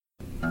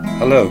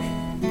Hello,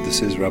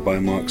 this is Rabbi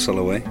Mark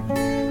Soloway.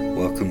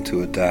 Welcome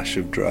to A Dash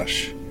of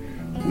Drush,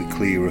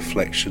 weekly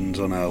reflections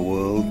on our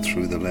world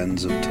through the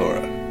lens of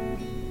Torah.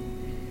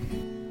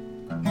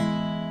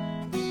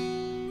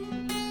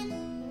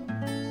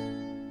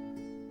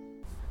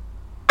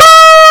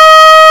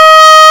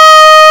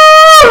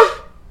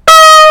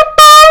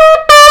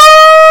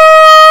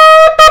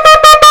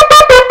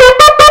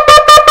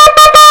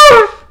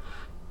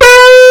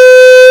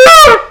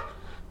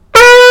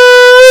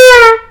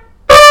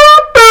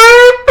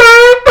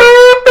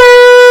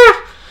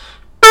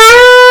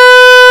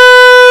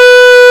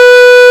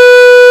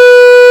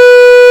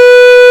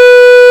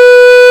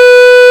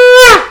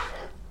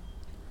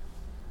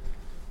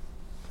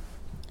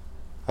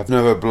 I've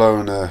never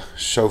blown a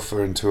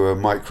shofar into a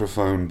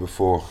microphone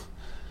before,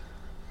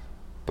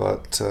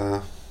 but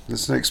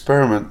it's an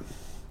experiment.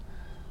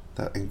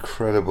 That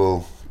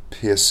incredible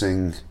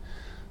piercing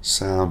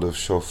sound of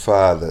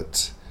shofar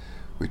that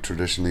we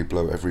traditionally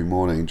blow every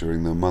morning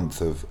during the month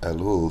of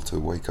Elul to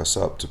wake us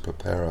up, to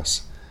prepare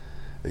us.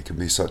 It can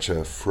be such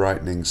a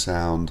frightening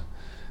sound.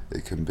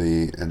 It can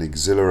be an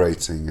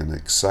exhilarating and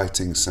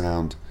exciting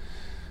sound.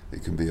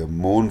 It can be a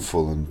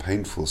mournful and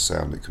painful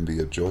sound. It can be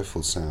a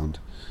joyful sound.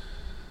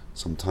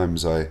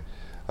 Sometimes I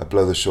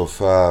blow the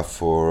shofar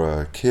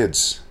for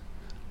kids,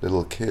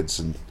 little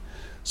kids, and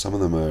some of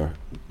them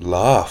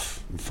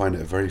laugh and find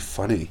it very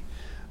funny,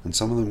 and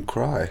some of them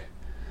cry.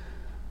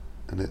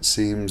 And it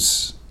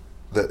seems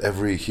that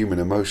every human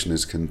emotion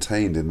is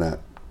contained in that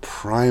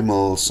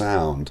primal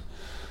sound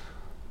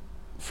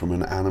from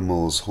an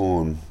animal's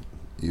horn,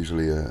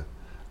 usually a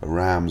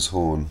ram's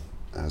horn,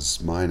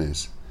 as mine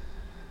is.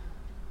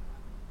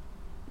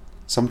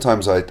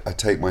 Sometimes I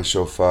take my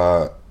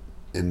shofar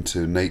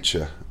into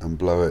nature and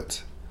blow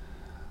it,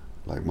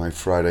 like my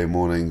Friday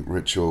morning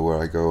ritual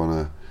where I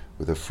go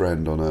with a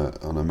friend on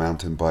a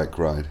mountain bike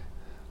ride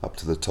up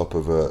to the top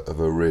of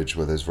a ridge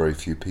where there's very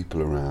few people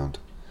around,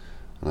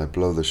 and I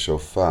blow the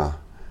shofar,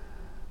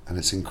 and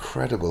it's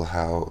incredible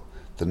how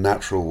the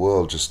natural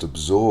world just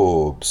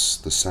absorbs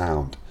the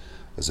sound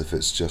as if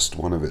it's just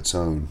one of its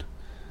own.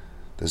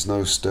 There's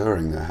no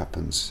stirring that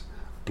happens.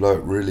 Blow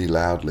it really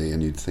loudly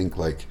and you'd think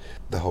like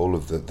the whole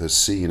of the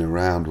scene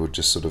around would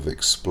just sort of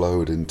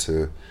explode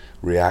into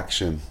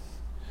reaction,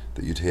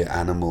 that you'd hear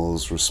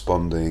animals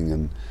responding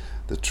and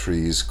the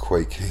trees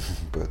quaking,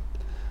 but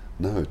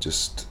no, it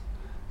just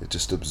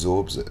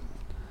absorbs it.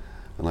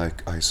 And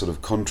I sort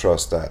of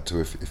contrast that to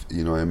if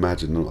I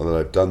imagine, not that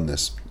I've done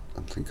this,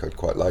 I think I'd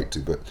quite like to,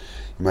 but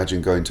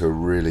imagine going to a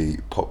really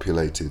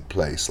populated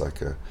place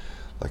like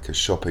a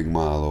shopping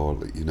mall,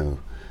 or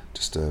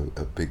just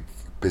a big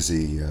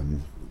busy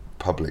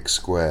public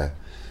square,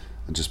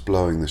 and just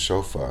blowing the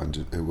shofar,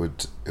 and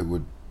it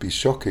would be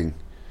shocking.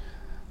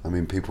 I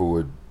mean,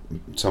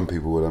 some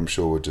people would, I'm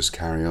sure, would just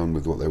carry on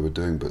with what they were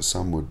doing, but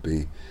some would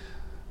be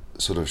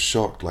sort of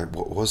shocked, like,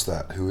 what was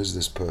that? Who is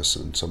this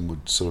person? Some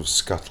would sort of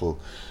scuttle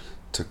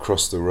to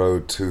cross the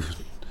road to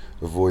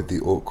avoid the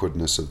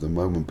awkwardness of the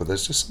moment. But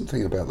there's just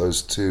something about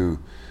those two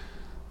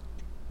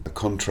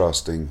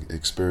contrasting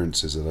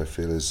experiences that I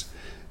feel is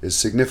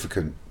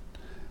significant.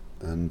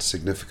 And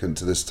significant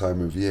to this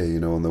time of year.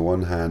 On the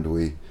one hand,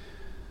 we're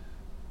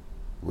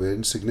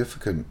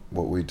insignificant.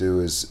 What we do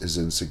is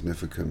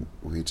insignificant.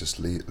 We just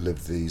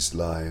live these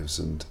lives,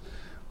 and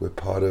we're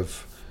part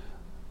of,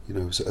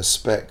 a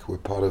speck. We're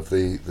part of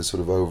the sort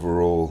of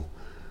overall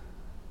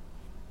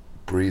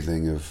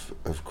breathing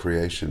of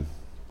creation,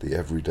 the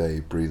everyday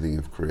breathing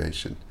of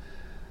creation.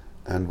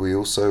 And we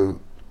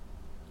also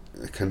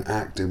can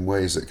act in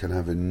ways that can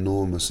have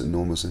enormous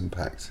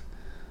impact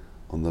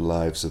on the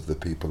lives of the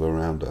people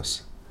around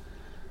us.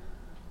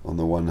 On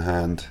the one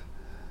hand,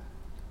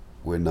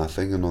 we're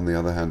nothing, and on the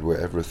other hand, we're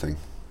everything.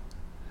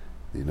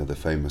 The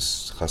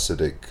famous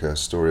Hasidic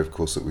story, of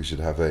course, that we should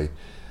have a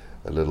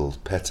little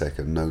petek,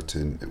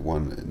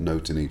 one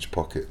note in each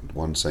pocket,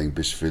 one saying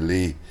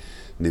Bishvili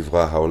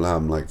Nivra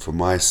Haolam, like for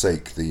my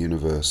sake the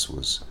universe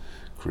was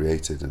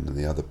created, and in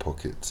the other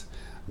pocket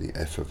the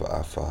Efer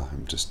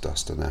V'Afar, just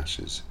dust and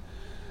ashes.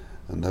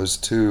 And those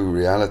two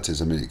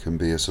realities, it can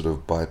be a sort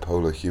of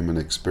bipolar human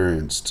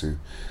experience to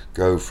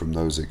go from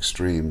those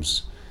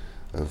extremes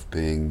of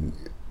being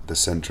the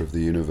center of the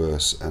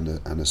universe and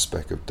a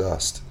speck of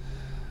dust.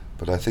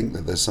 But I think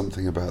that there's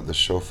something about the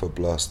shofar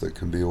blast that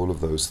can be all of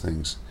those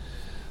things.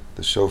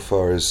 The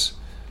shofar is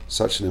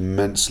such an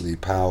immensely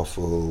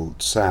powerful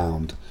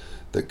sound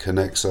that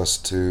connects us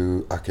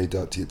to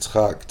Akedat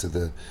Yitzchak, to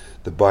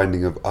the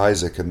binding of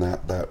Isaac, and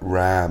that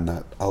ram,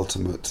 that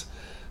ultimate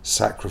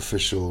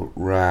sacrificial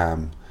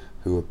ram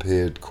who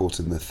appeared caught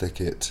in the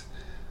thicket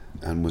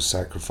and was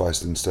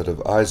sacrificed instead of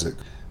Isaac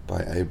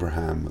by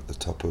Abraham at the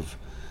top of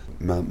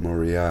Mount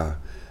Moriah.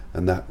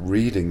 And that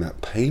reading,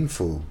 that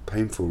painful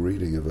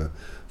reading of a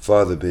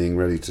father being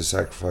ready to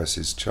sacrifice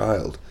his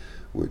child,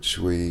 which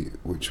we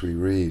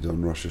read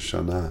on Rosh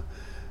Hashanah.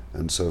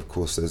 And so of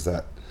course there's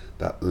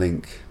that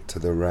link to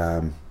the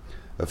ram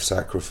of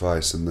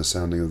sacrifice and the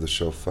sounding of the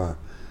shofar.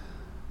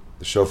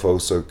 The shofar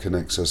also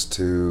connects us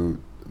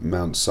to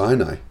Mount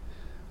Sinai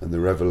and the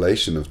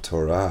revelation of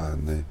Torah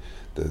and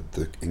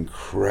the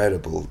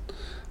incredible,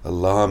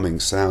 alarming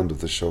sound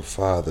of the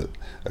shofar that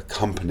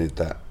accompanied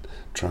that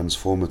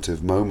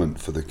transformative moment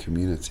for the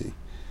community.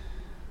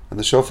 And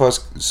the shofar is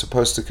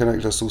supposed to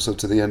connect us also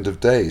to the end of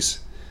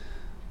days.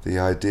 The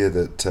idea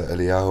that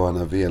Eliyahu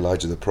Hanavi,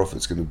 Elijah the prophet,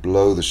 is going to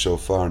blow the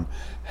shofar and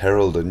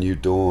herald a new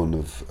dawn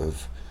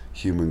of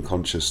human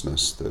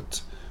consciousness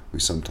that we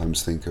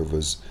sometimes think of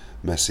as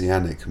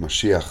messianic,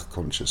 Mashiach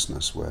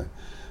consciousness, where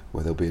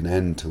there'll be an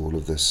end to all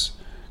of this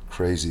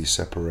crazy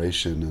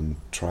separation and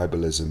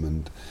tribalism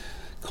and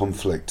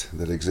conflict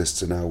that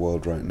exists in our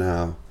world right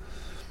now.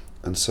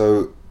 And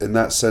so, in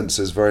that sense,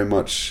 there's very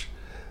much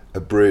a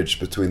bridge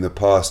between the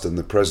past and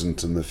the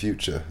present and the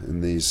future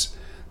in these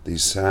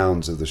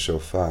sounds of the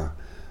shofar.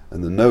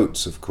 And the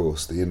notes, of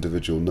course, the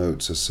individual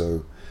notes are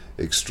so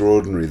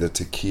extraordinary. The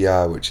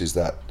tekiyah, which is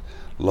that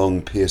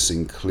long,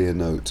 piercing, clear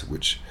note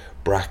which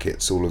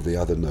brackets all of the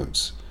other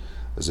notes,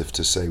 as if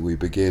to say we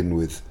begin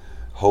with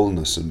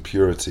wholeness and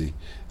purity,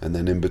 and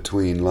then in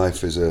between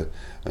life is an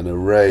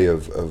array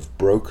of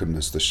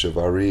brokenness, the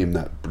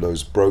shavarim,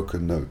 those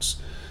broken notes,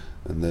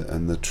 and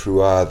the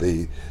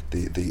truah,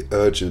 the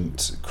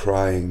urgent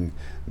crying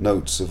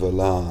notes of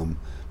alarm.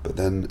 But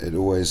then it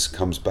always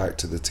comes back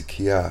to the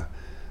tekiyah,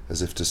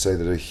 as if to say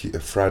that a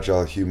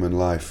fragile human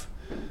life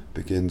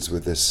begins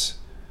with this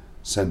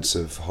sense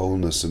of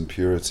wholeness and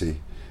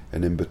purity,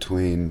 and in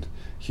between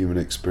human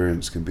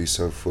experience can be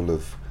so full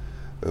of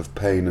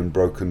pain and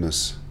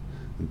brokenness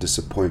and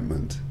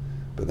disappointment.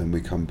 But then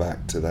we come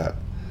back to that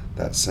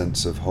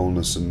sense of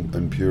wholeness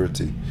and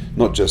purity,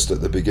 not just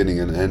at the beginning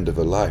and end of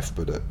a life,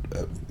 but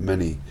at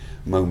many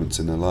moments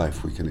in a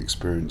life we can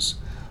experience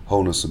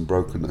wholeness and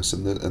brokenness.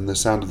 And the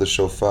sound of the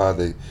shofar,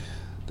 the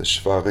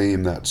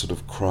shvarim, that sort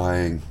of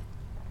crying,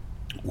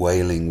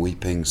 wailing,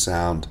 weeping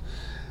sound,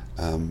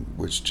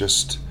 which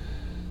just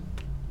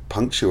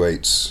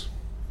punctuates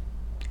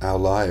our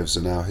lives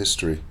and our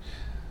history.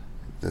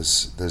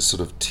 There's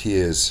sort of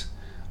tears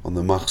on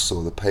the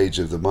Machzor, the page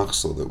of the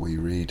Machzor that we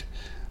read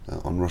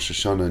on Rosh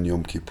Hashanah and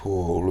Yom Kippur,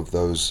 all of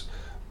those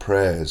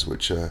prayers,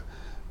 which are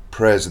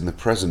prayers in the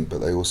present, but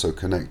they also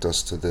connect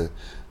us to the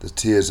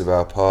tears of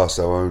our past,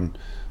 our own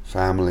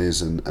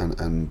families and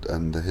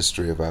the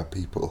history of our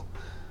people.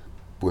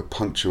 We're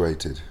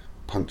punctuated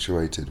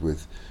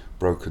with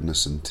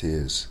brokenness and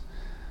tears.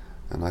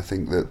 And I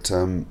think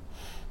that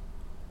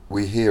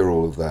we hear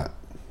all of that.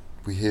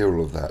 We hear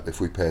all of that if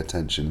we pay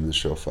attention in the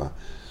shofar.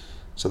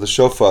 So the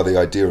shofar, the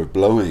idea of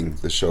blowing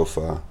the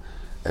shofar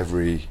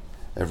every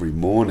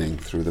morning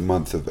through the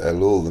month of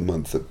Elul, the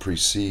month that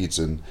precedes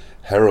and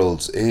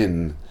heralds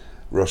in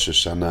Rosh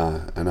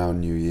Hashanah and our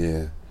New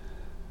Year,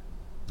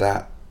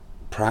 that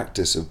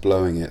practice of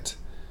blowing it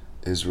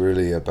is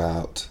really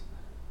about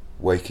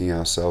waking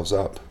ourselves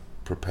up,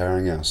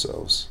 preparing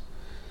ourselves.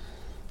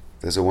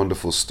 There's a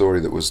wonderful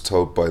story that was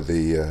told by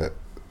the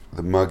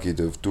Maggid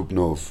of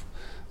Dubnov,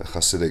 a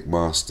Hasidic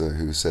master,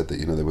 who said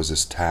that there was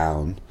this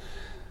town,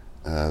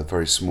 a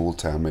very small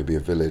town, maybe a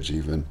village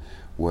even,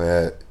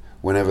 where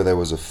whenever there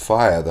was a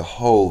fire, the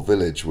whole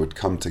village would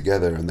come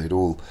together and they'd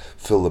all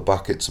fill the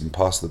buckets and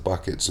pass the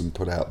buckets and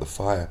put out the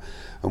fire.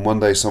 And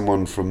one day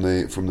someone from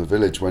the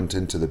village went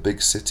into the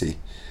big city,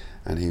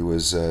 and he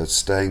was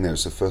staying there. It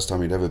was the first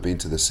time he'd ever been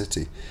to the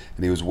city,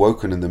 and he was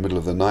woken in the middle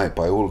of the night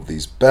by all of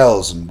these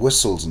bells and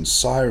whistles and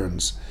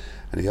sirens.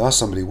 And he asked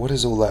somebody, "What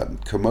is all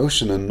that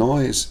commotion and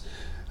noise?"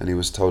 And he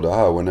was told,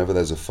 whenever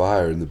there's a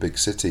fire in the big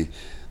city,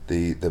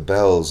 the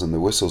bells and the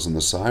whistles and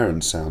the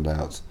sirens sound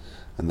out,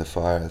 and the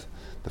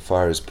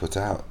fire is put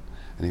out.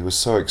 And he was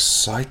so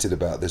excited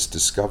about this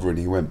discovery, and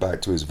he went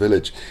back to his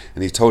village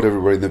and he told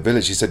everybody in the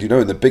village, he said,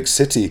 in the big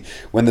city,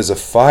 when there's a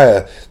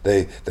fire,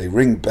 they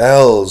ring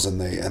bells and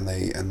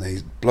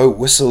they blow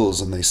whistles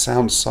and they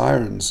sound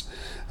sirens,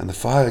 and the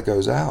fire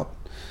goes out.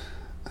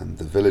 And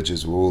the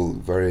villagers were all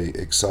very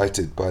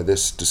excited by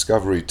this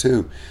discovery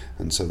too,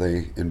 and so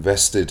they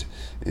invested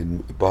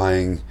in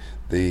buying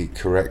the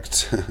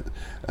correct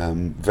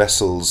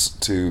vessels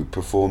to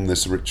perform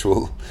this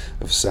ritual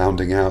of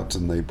sounding out,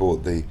 and they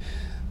bought the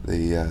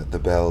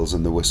bells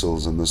and the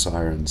whistles and the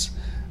sirens.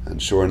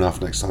 And sure enough,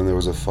 next time there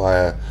was a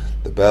fire,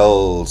 the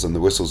bells and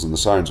the whistles and the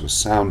sirens were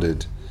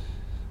sounded,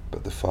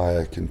 but the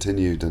fire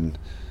continued, and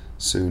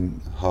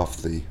soon half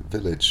the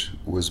village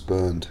was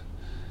burned.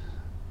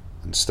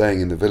 And staying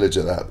in the village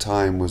at that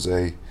time was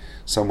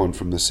someone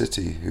from the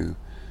city who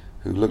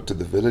looked at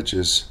the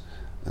villagers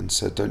and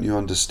said, "Don't you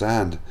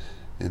understand?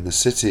 In the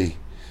city,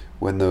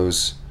 when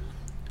those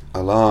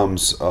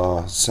alarms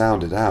are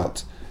sounded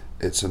out,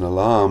 it's an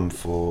alarm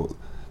for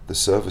the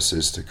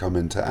services to come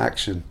into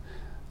action,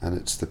 and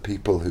it's the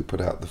people who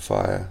put out the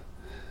fire."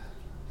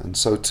 And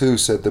so too,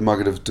 said the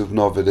Maggid of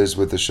Dubnov, it is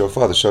with the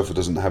shofar. The shofar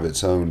doesn't have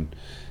its own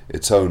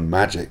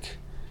magic.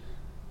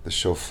 The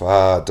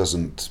shofar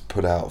doesn't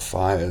put out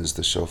fires.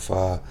 The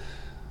shofar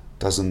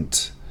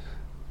doesn't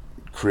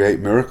create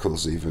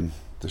miracles even.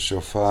 The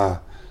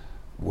shofar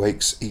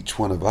wakes each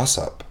one of us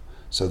up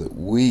so that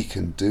we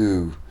can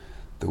do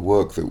the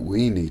work that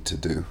we need to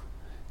do,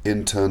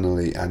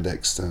 internally and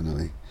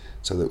externally,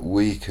 so that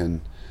we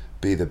can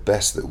be the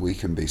best that we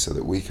can be, so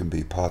that we can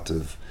be part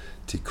of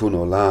Tikkun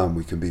Olam,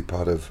 we can be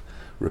part of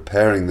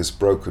repairing this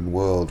broken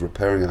world,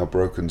 repairing our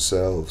broken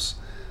selves.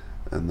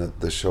 And that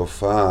the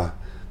shofar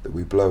that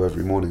we blow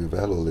every morning of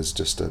Elul is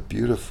just a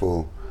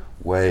beautiful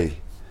way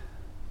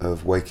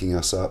of waking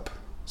us up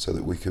so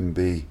that we can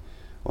be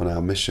on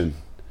our mission,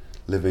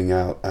 living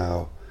out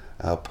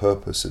our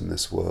purpose in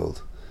this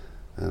world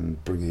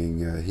and bringing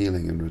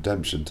healing and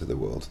redemption to the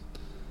world.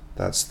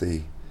 That's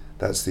the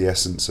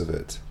essence of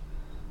it.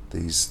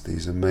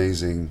 These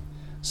amazing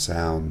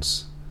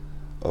sounds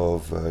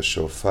of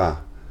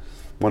shofar.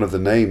 One of the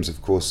names,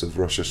 of course, of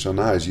Rosh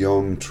Hashanah is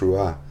Yom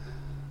Truah.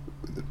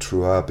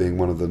 Truah being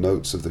one of the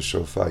notes of the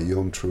shofar,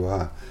 Yom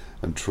Truah.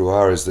 And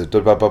Truah is the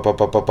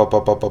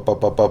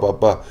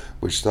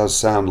which does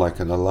sound like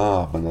an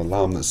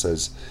alarm that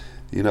says,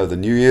 the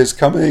new year's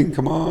coming,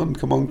 come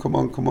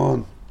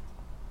on.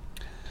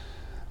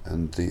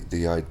 And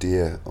the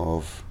idea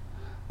of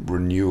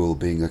renewal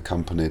being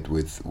accompanied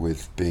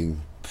with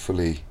being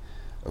fully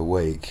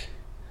awake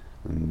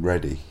and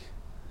ready.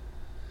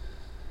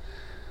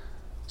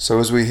 So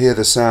as we hear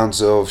the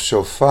sounds of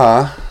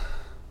shofar,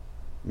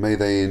 may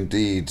they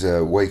indeed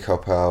wake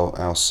up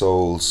our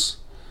souls,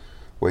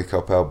 wake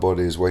up our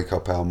bodies, wake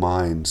up our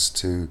minds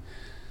to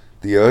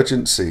the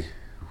urgency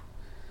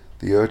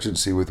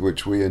with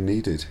which we are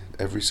needed.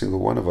 Every single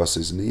one of us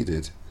is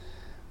needed,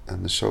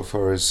 and the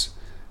shofar is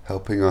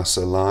helping us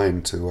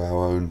align to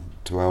our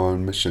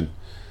own mission.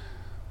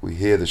 We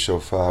hear the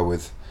shofar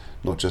with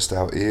not just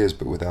our ears,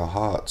 but with our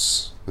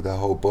hearts, with our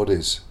whole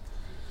bodies.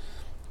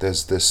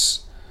 There's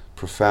this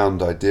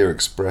profound idea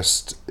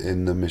expressed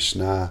in the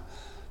Mishnah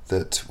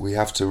that we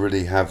have to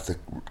really have the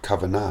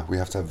kavanah, we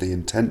have to have the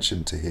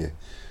intention to hear.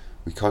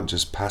 We can't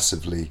just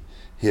passively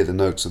hear the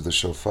notes of the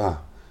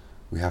shofar.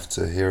 We have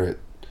to hear it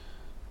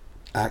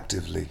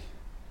actively.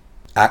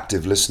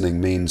 Active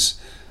listening means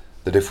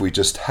that if we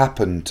just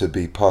happen to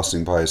be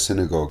passing by a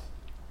synagogue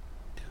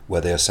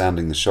where they are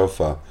sounding the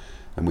shofar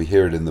and we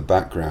hear it in the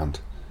background,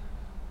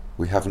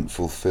 we haven't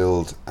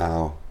fulfilled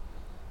our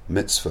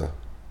mitzvah,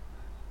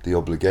 the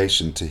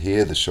obligation to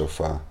hear the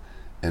shofar,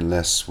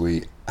 unless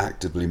we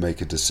actively make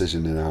a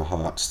decision in our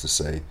hearts to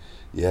say,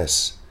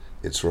 yes,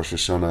 it's Rosh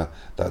Hashanah,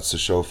 that's the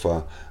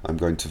shofar, I'm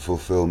going to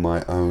fulfill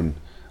my own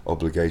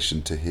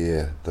obligation to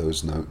hear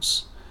those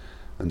notes.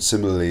 And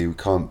similarly, we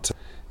can't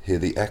hear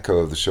the echo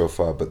of the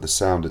shofar, but the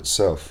sound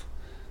itself,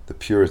 the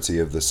purity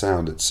of the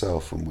sound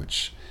itself, from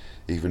which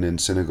even in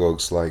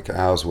synagogues like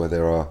ours where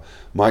there are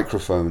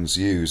microphones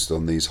used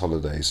on these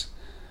holidays,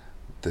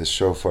 the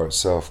shofar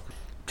itself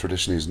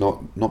traditionally is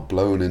not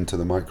blown into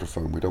the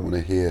microphone. We don't want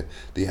to hear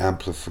the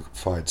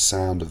amplified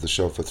sound of the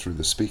shofar through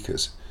the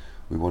speakers.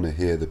 We want to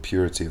hear the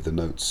purity of the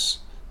notes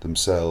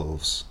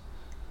themselves,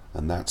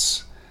 and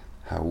that's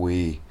how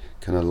we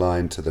can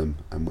align to them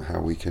and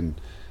how we can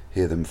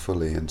hear them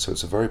fully. And so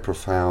it's a very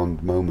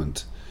profound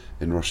moment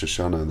in Rosh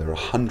Hashanah. There are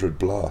 100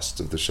 blasts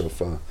of the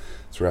shofar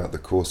throughout the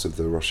course of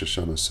the Rosh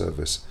Hashanah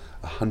service,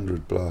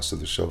 100 blasts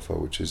of the shofar,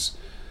 which is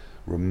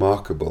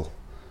remarkable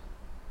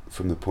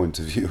from the point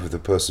of view of the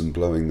person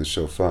blowing the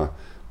shofar,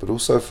 but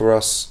also for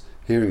us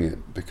hearing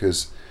it,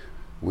 because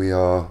we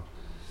are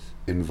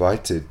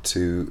invited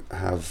to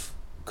have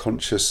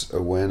conscious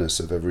awareness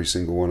of every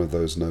single one of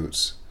those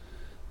notes,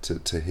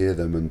 to hear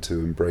them and to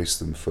embrace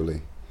them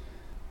fully.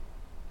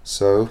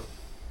 So,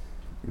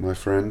 my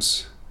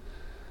friends,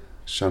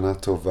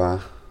 Shana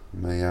Tova,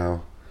 may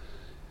our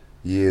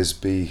years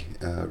be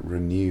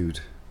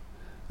renewed,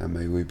 and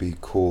may we be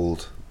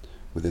called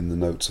within the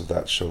notes of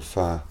that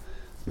shofar.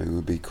 May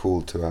we be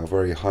called to our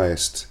very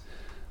highest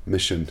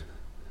mission,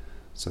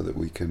 so that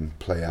we can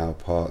play our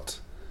part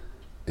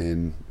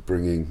in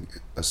bringing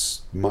a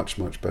much,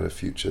 much better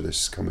future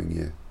this coming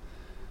year.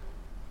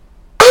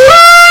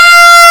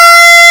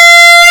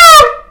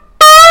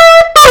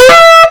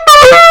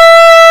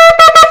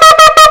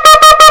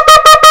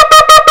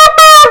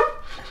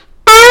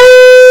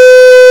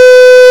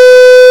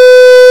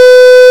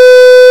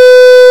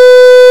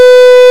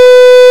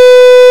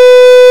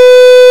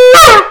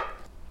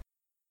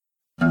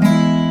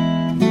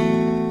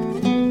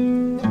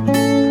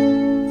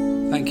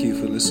 Thank you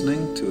for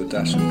listening to A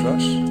Dash of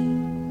Drush.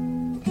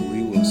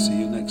 We will see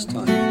you next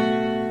time.